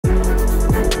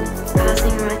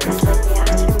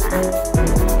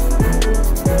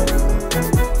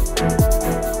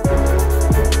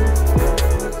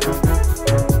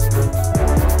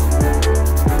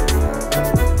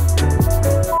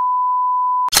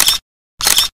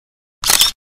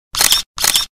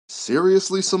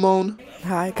Seriously, Simone?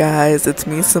 Hi guys, it's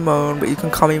me Simone, but you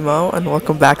can call me Mo, and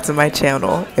welcome back to my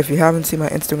channel. If you haven't seen my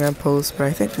Instagram post, but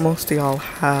I think most of y'all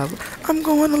have, I'm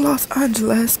going to Los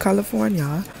Angeles,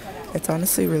 California. It's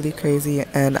honestly really crazy,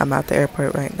 and I'm at the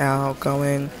airport right now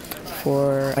going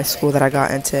for my school that I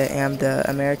got into, AMDA,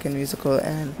 American Musical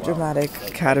and Dramatic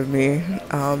Academy.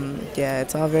 Yeah,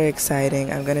 it's all very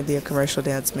exciting. I'm going to be a commercial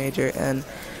dance major, and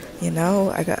you know,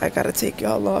 I gotta take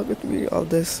y'all along with me on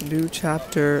this new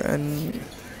chapter and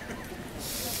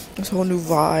this whole new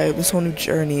vibe, this whole new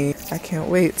journey. I can't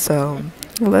wait, so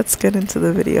let's get into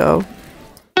the video.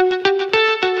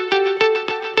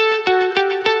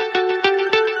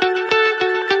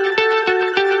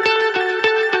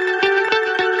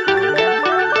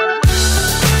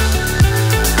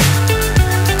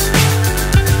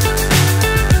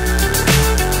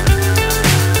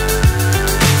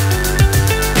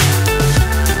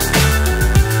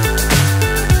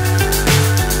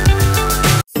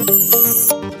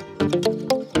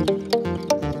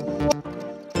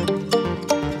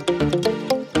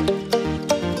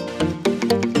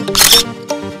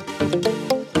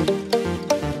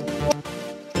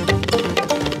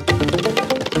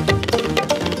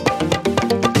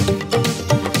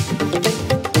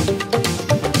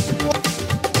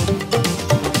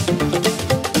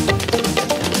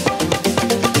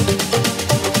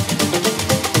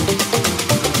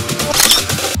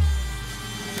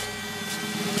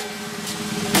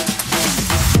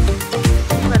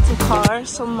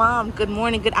 So mom, good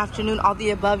morning, good afternoon, all the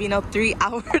above, you know,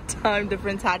 3-hour time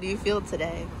difference. How do you feel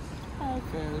today? I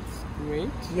felt great.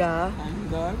 Yeah.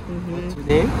 Thank God for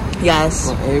today.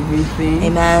 Yes. For everything.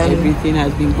 Amen. Everything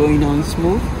has been going on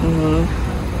smooth.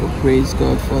 So praise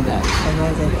God for that.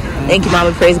 Amazing. Thank you, mom.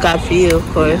 We praise God for you, of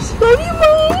course. Love you, mom.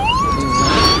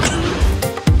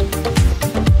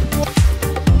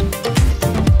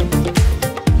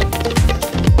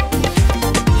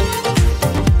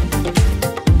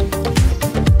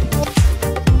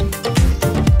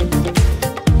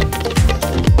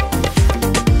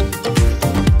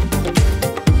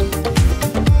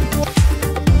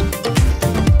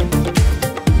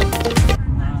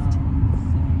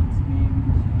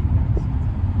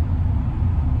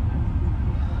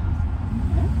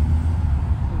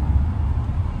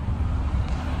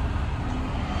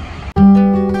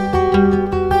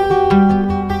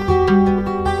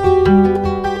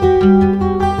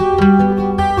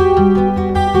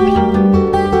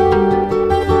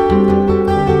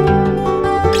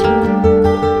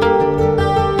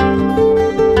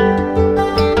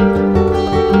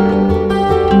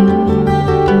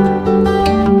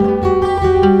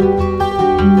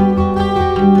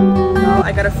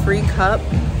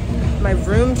 My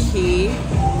room key,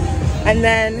 and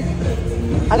then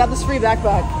I got this free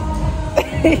backpack.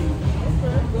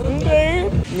 Okay.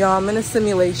 Y'all, I'm in a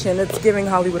simulation. It's giving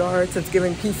Hollywood Arts, it's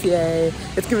giving PCA,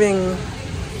 it's giving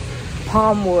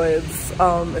Palm Woods,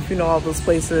 if you know all those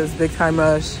places, Big Time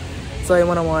Rush, Zoe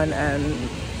 101, and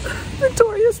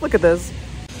Victorious. Look at this.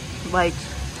 Like,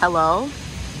 hello?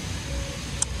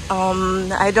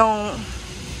 I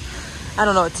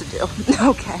don't know what to do.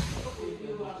 Okay.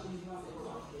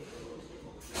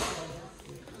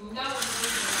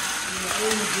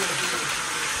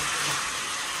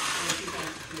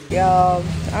 Y'all,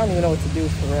 I don't even know what to do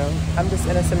for real. I'm just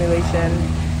in a simulation.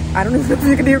 I don't even know if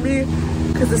you can hear me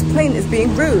because this plane is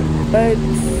being rude, but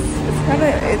it's kind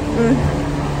of,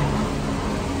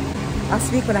 I'll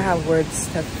speak when I have words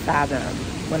to fathom,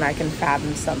 when I can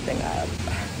fathom something up.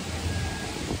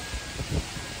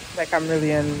 Like I'm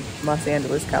really in Los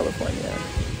Angeles, California.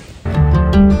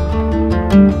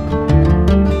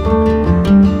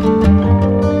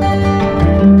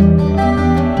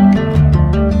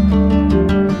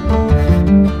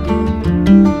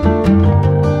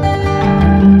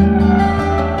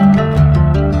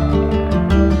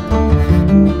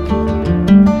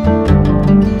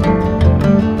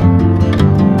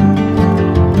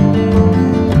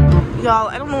 Y'all,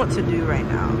 I don't know what to do right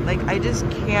now. Like, I just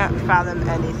can't fathom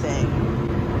anything.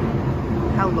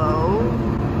 Hello?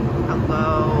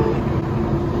 Hello?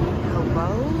 Hello?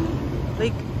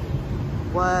 Like,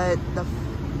 what the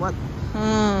what?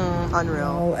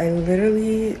 Unreal.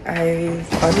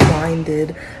 I've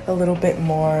unwinded a little bit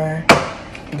more.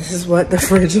 This is what the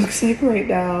fridge looks like right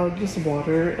now. Just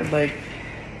water and like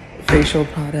facial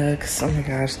products. Oh my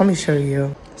gosh, let me show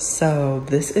you. So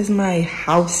this is my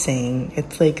housing.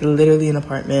 It's like literally an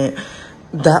apartment.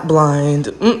 That blind.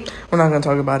 We're not gonna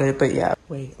talk about it, but yeah.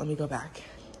 Wait, let me go back.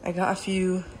 I got a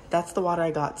few that's the water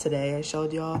I got today. I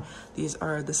showed y'all. These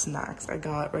are the snacks I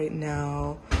got right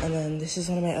now. And then this is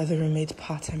one of my other roommates'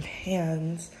 pots and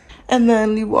pans. And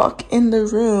then we walk in the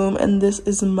room, and this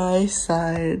is my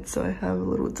side. So I have a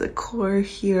little decor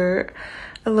here.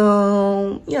 A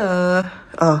little, yeah.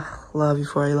 Oh, love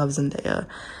Euphoria, love Zendaya.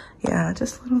 Yeah,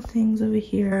 just little things over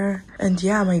here. And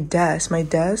yeah, my desk.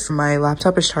 My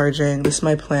laptop is charging. This is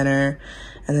my planner.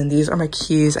 And then these are my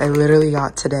keys I literally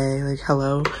got today. Like,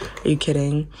 hello, are you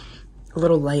kidding? A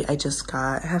little light I just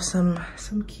got. I have some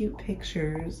cute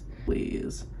pictures.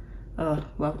 Please. Oh,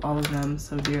 love all of them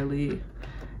so dearly.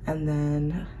 And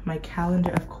then my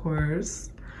calendar, of course.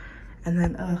 And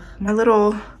then my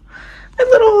little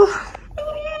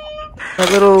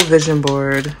vision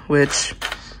board, which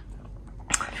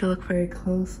if you look very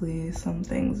closely, some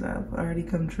things have already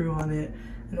come true on it.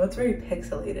 And it's very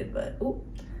pixelated, but ooh,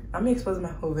 I'm exposing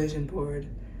my whole vision board.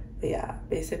 But yeah,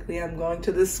 basically I'm going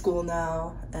to this school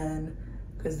now, and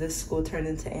because this school turned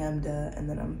into AMDA, and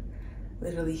then I'm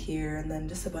literally here, and then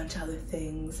just a bunch of other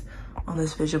things on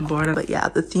this vision board. But yeah,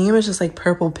 the theme is just like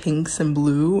purple, pinks, and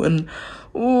blue, and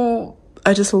ooh,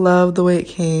 I just love the way it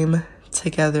came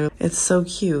together. It's so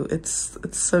cute. It's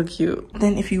so cute.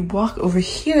 Then if you walk over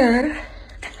here,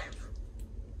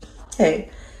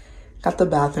 hey, got the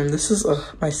bathroom. This is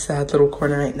my sad little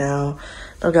corner right now.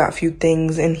 I've got a few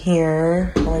things in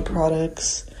here, all my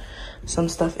products, some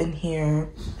stuff in here.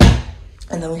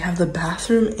 And then we have the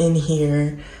bathroom in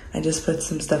here. I just put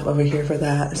some stuff over here for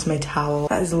that. It's my towel.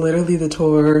 That is literally the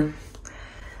tour.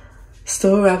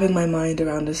 Still wrapping my mind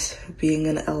around just being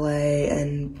in LA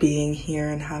and being here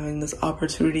and having this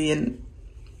opportunity and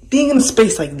being in a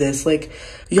space like this. Like,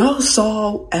 y'all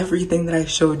saw everything that I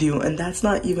showed you, and that's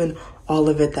not even all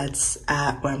of it that's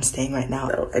at where I'm staying right now.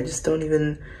 So I just don't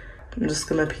even, I'm just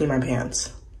gonna pee my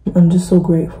pants. I'm just so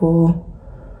grateful.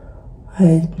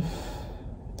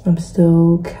 I'm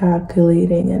still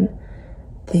calculating and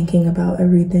thinking about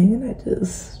everything, and I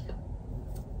just,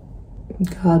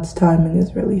 God's timing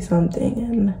is really something,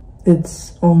 and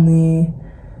it's only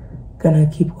gonna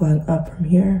keep going up from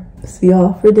here. See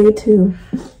y'all for day 2.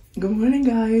 Good morning,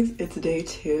 guys. It's day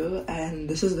 2, and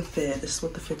this is the fit. This is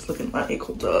what the fit's looking like.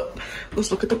 Hold up.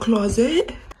 Let's look at the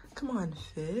closet. Come on,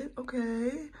 fit.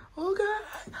 Okay. Okay.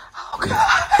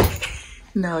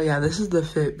 No, yeah, this is the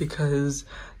fit because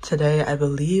today I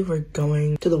believe we're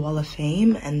going to the Wall of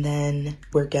Fame, and then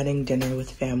we're getting dinner with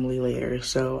family later.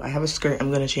 So I have a skirt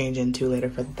I'm gonna change into later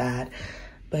for that.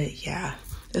 But yeah,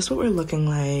 this is what we're looking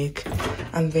like.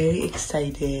 I'm very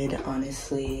excited,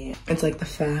 honestly. It's like the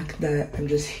fact that I'm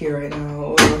just here right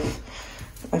now.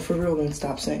 I for real won't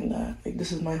stop saying that. Like,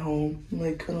 this is my home.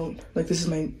 Like, I don't, like, this is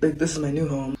my new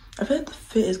home. I feel like the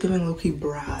fit is giving low-key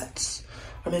brats.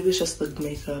 Or maybe it's just the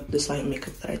makeup, this light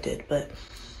makeup that I did, but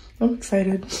I'm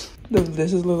excited.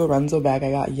 This is the Lorenzo bag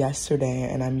I got yesterday,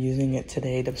 and I'm using it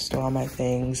today to store all my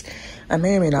things. I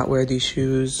may or may not wear these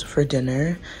shoes for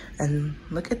dinner. And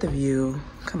look at the view.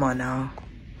 Come on now.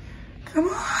 Come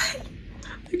on.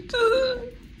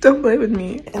 Don't play with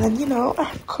me. And then, you know,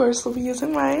 I, of course, will be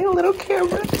using my little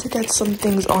camera to get some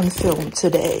things on film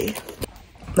today.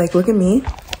 Like, look at me.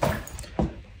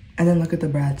 And then look at the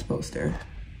Brad's poster.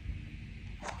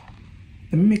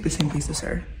 Let me make the same face as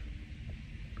her.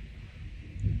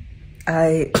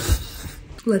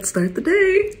 Let's start the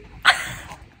day.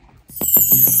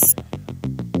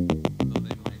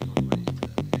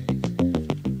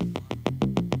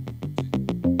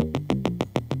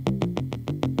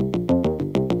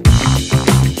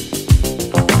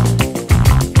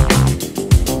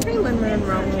 Hey, Linda and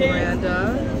Roma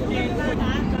Miranda.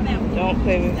 Don't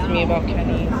play with me about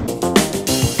Kenny.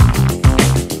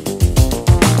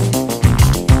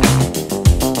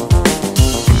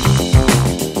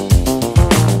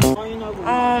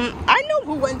 I know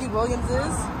who Wendy Williams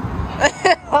is.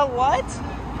 What?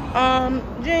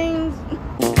 James.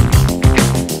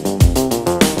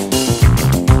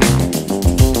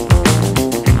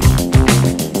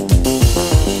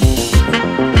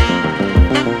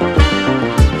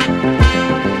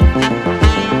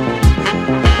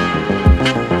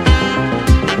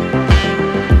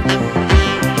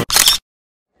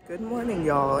 Good morning,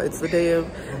 y'all. It's the day of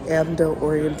AMDA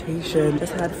orientation.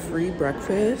 Just had free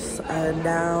breakfast, and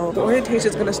now the orientation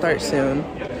is gonna start soon.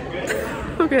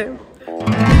 Okay.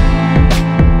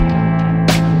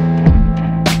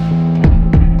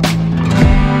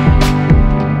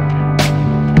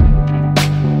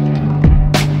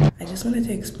 I just wanted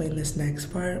to explain this next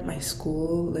part, my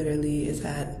school literally is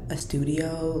at a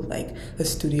studio, like a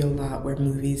studio lot where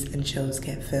movies and shows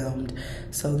get filmed.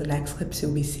 So the next clips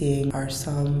you'll be seeing are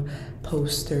some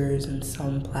posters and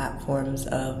some platforms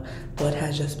of what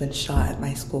has just been shot at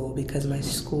my school, because my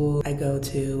school I go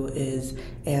to is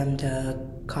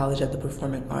AMDA, College of the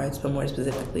Performing Arts, but more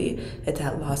specifically, it's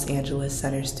at Los Angeles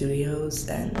Center Studios.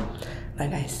 And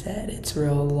like I said, it's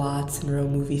real lots and real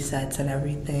movie sets and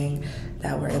everything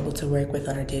that we're able to work with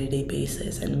on a day-to-day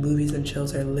basis. And movies and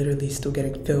shows are literally still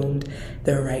getting filmed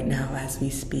there right now as we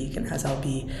speak, and as I'll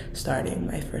be starting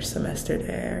my first semester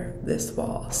there this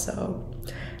fall. So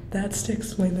that's to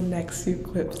explain the next few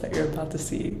clips that you're about to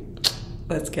see.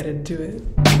 Let's get into it.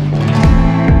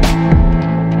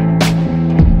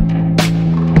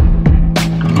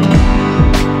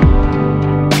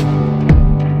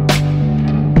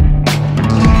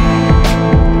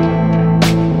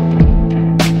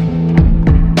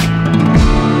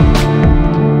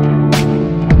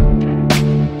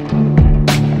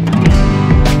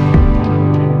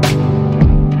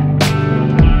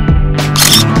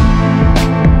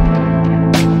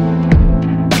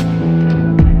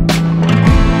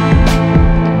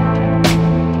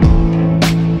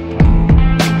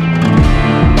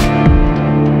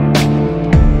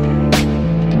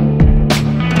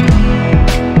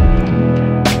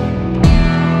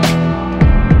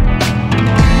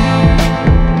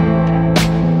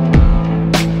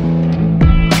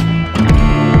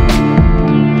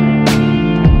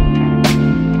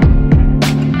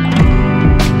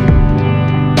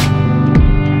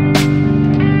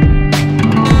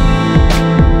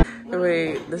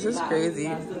 This is crazy.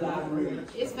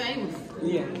 It's famous.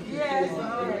 Yeah.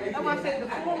 Yes. I want to say the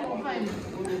formal famous.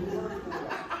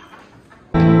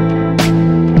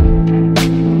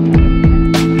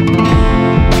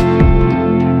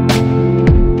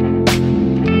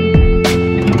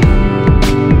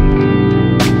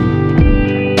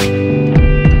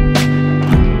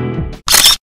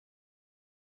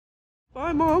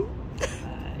 Bye, Mom.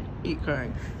 Eat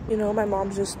crying. You know, my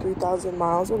mom's just 3,000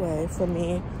 miles away from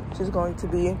me. She's going to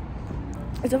be,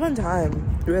 it's a fun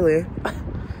time, really,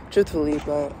 truthfully,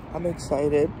 but I'm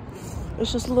excited.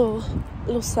 It's just a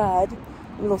little sad,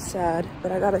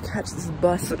 but I gotta catch this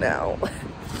bus now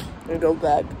and go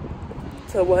back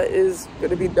to what is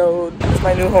gonna be known as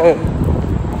my new home.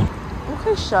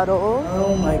 Okay, shuttle.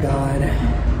 Oh my God,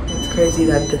 it's crazy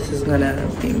that this is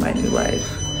gonna be my new life.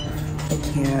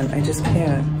 I just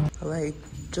can't. I like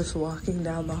just walking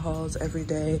down the halls every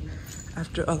day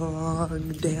after a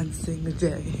long dancing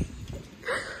day,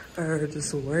 or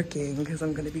just working because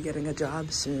I'm gonna be getting a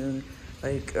job soon.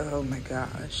 Like, oh my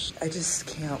gosh, I just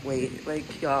can't wait.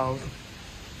 Like, y'all,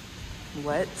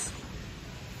 what?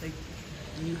 Like,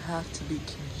 you have to be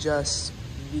just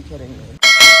be kidding me.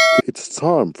 It's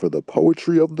time for the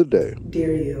poetry of the day.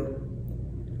 Dear you,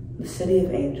 the city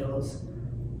of angels,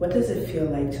 what does it feel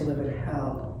like to live in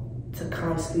hell? To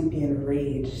constantly be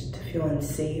enraged, to feel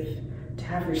unsafe, to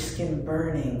have your skin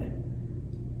burning,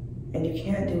 and you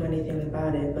can't do anything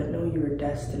about it, but know you are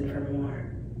destined for more.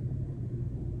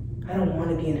 I don't want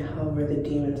to be in hell where the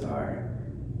demons are.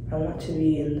 I want to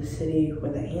be in the city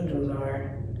where the angels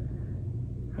are.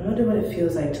 I wonder what it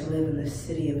feels like to live in the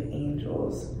city of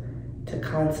angels, to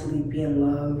constantly be in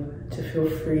love, to feel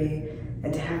free,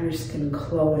 and to have your skin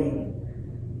glowing.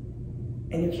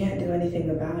 And you can't do anything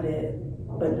about it,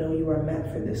 but know you are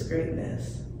meant for this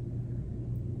greatness.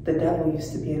 The devil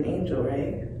used to be an angel,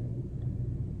 right?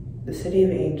 The city of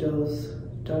angels,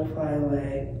 don't fly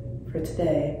away, for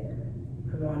today,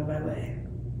 I'm on my way.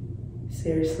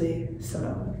 Seriously,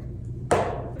 Simone.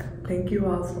 Thank you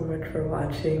all so much for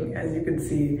watching. As you can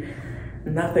see,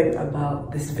 nothing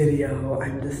about this video.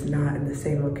 I'm just not in the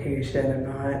same location.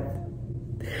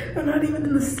 I'm not even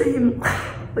in the same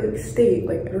like state.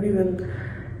 Like, I don't even,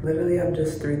 literally I'm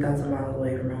just 3,000 miles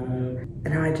away from home.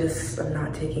 And I'm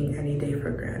not taking any day for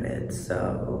granted.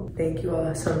 So thank you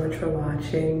all so much for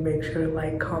watching. Make sure to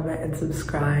like, comment, and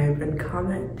subscribe, and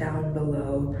comment down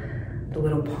below the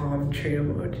little palm tree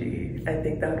emoji. I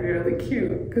think that'd be really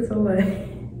cute, because I'm like,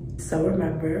 so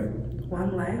remember,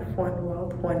 one life, one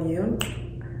world, one you.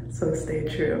 So stay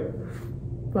true.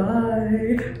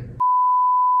 Bye.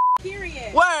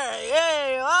 Period. Word,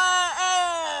 hey, what?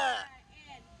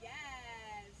 And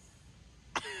yes.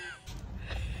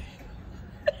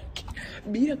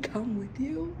 Me to come with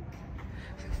you?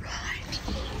 Right.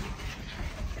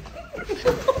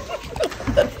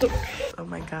 Oh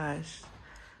my gosh.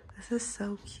 This is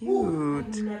so cute.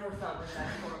 I've never felt this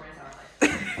before myself.